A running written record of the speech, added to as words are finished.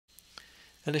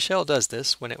And a shell does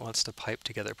this when it wants to pipe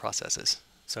together processes.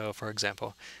 So for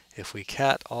example, if we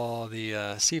cat all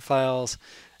the C files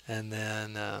and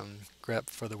then grep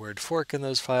for the word fork in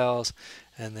those files,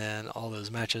 and then all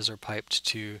those matches are piped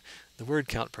to the word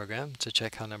count program to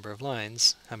check how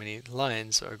many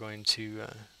lines are going to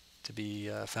be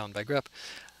found by grep.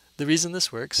 The reason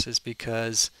this works is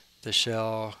because the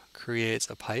shell creates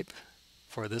a pipe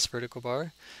for this vertical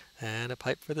bar and a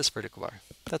pipe for this vertical bar.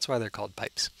 That's why they're called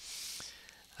pipes.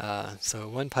 So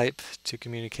one pipe to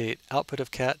communicate output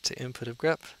of cat to input of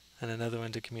grep, and another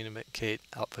one to communicate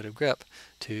output of grep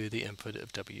to the input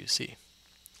of WC.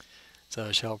 So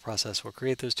a shell process will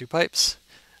create those two pipes,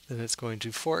 then it's going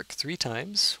to fork 3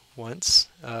 times, once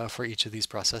for each of these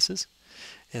processes.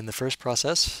 In the first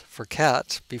process, for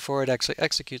cat, before it actually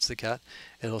executes the cat,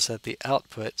 it'll set the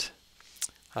output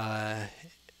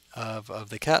of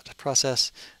the cat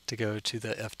process to go to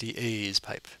the FDA's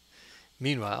pipe.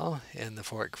 Meanwhile, in the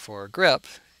fork for grep,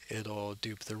 it'll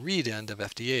dupe the read end of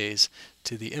FDA's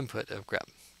to the input of grep.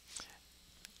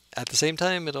 At the same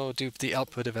time, it'll dupe the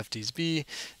output of FDSB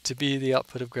to be the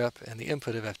output of grep, and the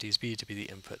input of FDSB to be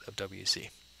the input of WC.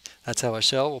 That's how a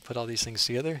shell will put all these things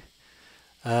together.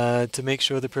 To make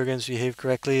sure the programs behave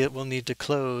correctly, it will need to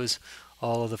close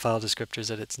all of the file descriptors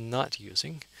that it's not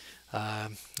using.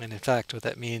 And in fact, what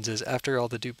that means is after all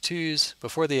the dupe 2's,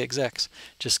 before the execs,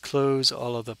 just close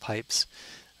all of the pipes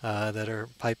that are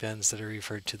pipe ends that are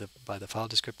referred to by the file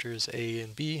descriptors A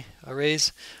and B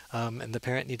arrays, and the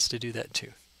parent needs to do that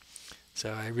too.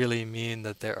 So I really mean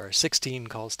that there are 16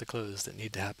 calls to close that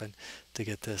need to happen to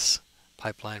get this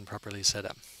pipeline properly set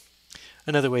up.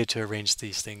 Another way to arrange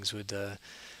these things would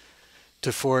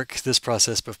to fork this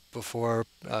process before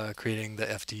creating the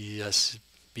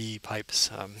FDSB pipes.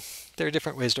 There are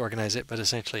different ways to organize it, but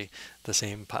essentially the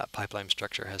same pipeline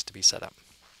structure has to be set up.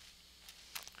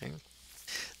 Okay.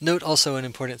 Note also an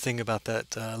important thing about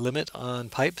that limit on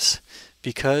pipes.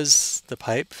 Because the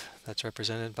pipe, that's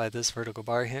represented by this vertical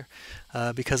bar here,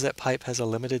 because that pipe has a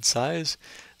limited size,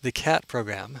 the cat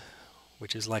program,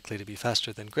 which is likely to be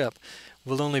faster than grep,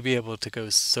 will only be able to go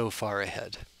so far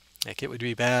ahead. Like, it would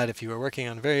be bad if you were working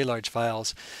on very large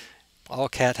files. All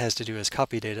cat has to do is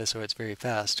copy data, so it's very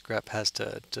fast. Grep has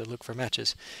to look for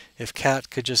matches. If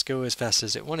cat could just go as fast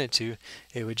as it wanted to,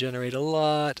 it would generate a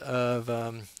lot of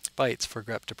bytes for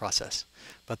grep to process.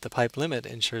 But the pipe limit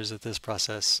ensures that this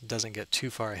process doesn't get too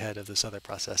far ahead of this other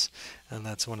process, and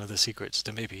that's one of the secrets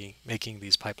to maybe making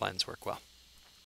these pipelines work well.